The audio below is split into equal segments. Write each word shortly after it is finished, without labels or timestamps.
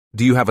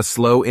Do you have a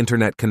slow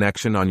internet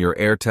connection on your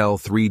Airtel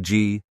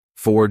 3G,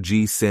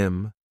 4G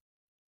SIM?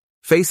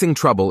 Facing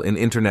trouble in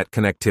internet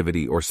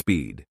connectivity or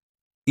speed?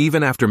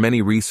 Even after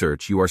many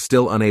research, you are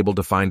still unable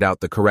to find out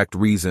the correct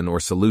reason or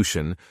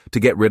solution to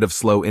get rid of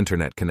slow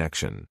internet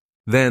connection.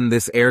 Then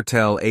this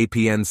Airtel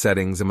APN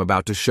settings I'm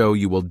about to show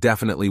you will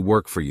definitely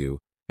work for you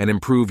and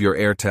improve your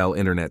Airtel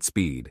internet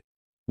speed.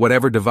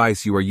 Whatever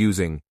device you are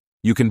using,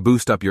 you can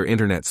boost up your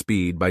internet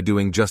speed by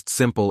doing just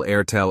simple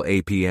Airtel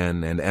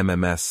APN and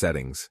MMS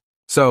settings.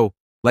 So,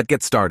 let's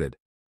get started.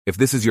 If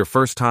this is your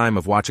first time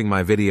of watching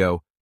my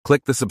video,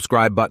 click the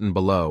subscribe button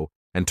below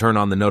and turn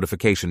on the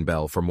notification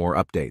bell for more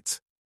updates.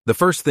 The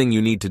first thing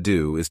you need to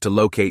do is to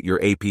locate your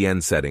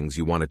APN settings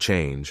you want to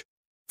change.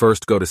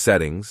 First, go to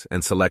Settings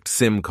and select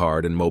SIM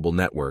card and mobile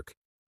network.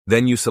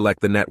 Then you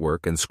select the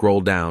network and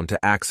scroll down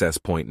to access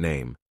point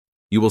name.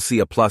 You will see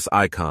a plus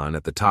icon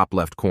at the top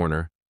left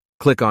corner.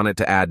 Click on it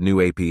to add new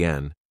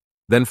APN.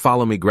 Then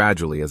follow me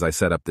gradually as I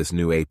set up this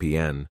new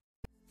APN.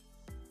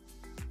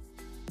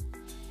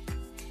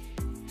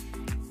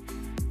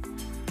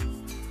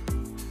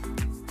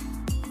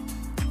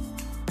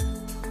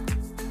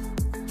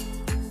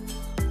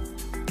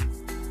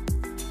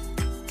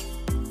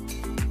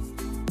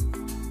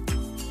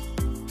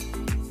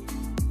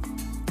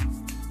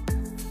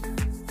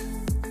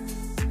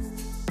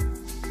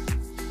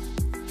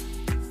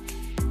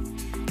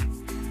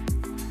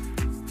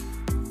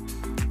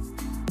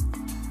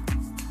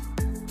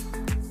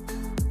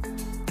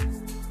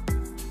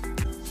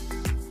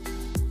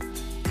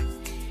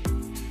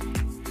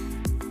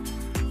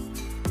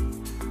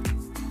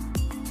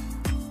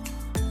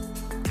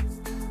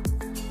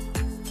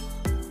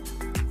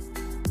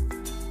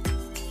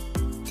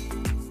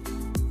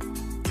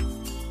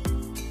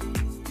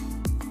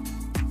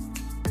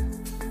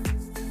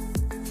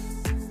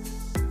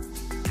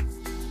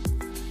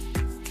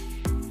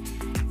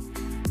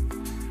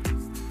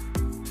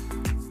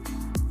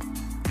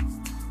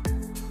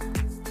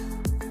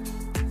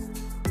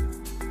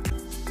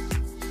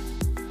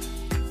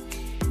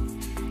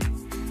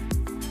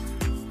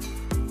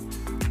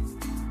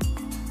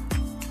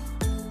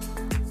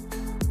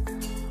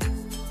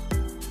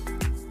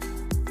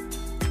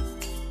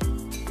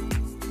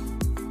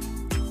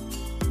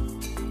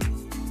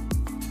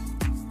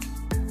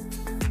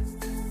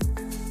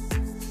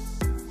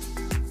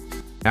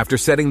 After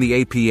setting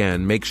the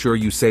APN, make sure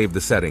you save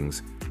the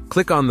settings.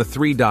 Click on the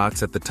three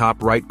dots at the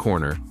top right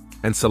corner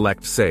and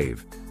select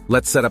Save.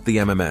 Let's set up the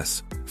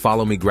MMS.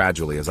 Follow me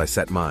gradually as I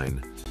set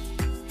mine.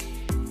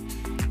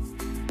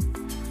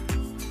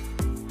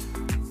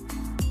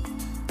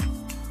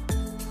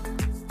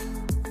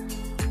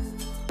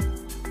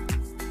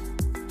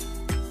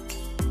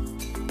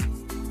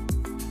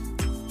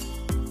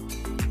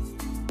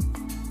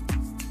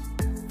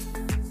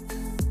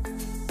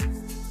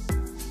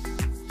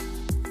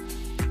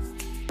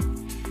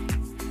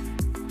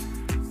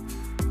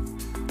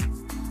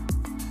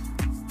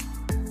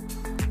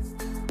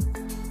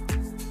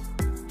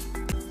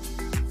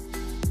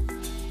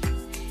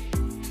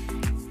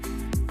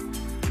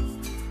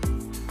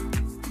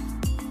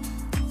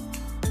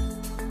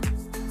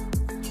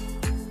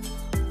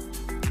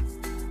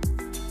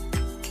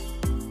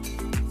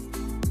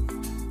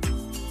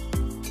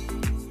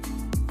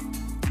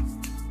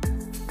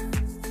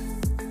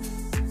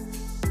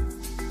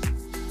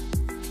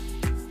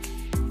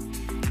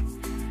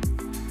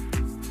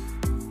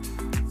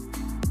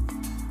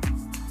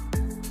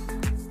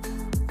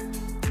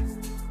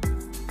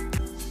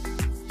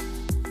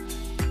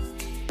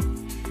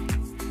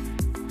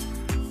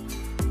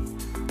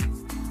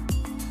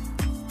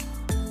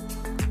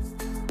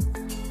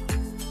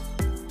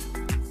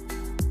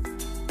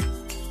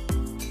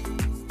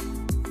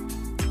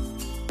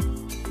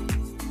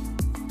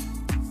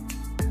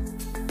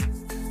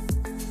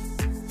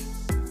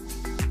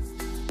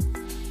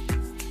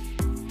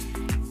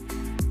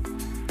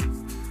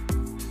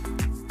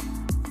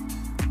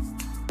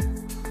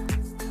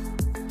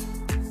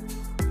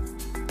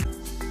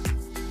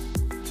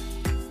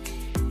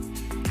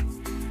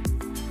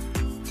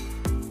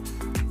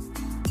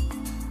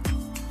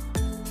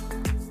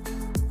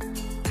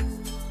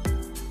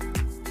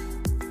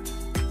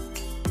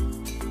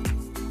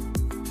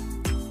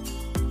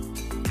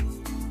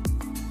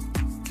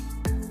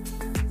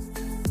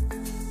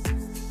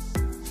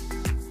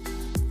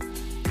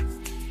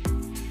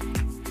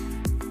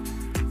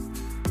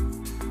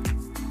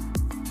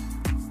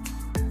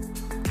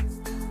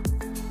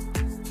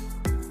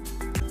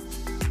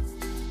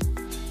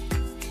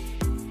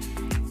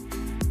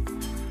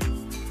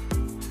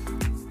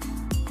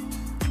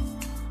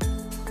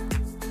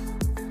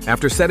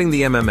 After setting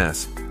the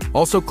MMS,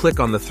 also click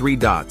on the three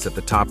dots at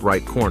the top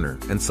right corner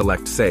and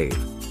select Save.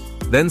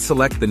 Then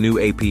select the new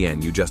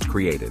APN you just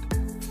created.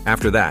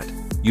 After that,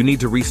 you need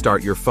to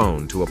restart your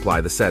phone to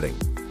apply the setting.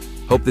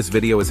 Hope this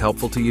video is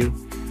helpful to you.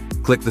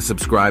 Click the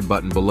subscribe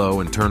button below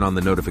and turn on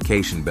the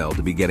notification bell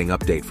to be getting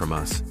update from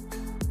us.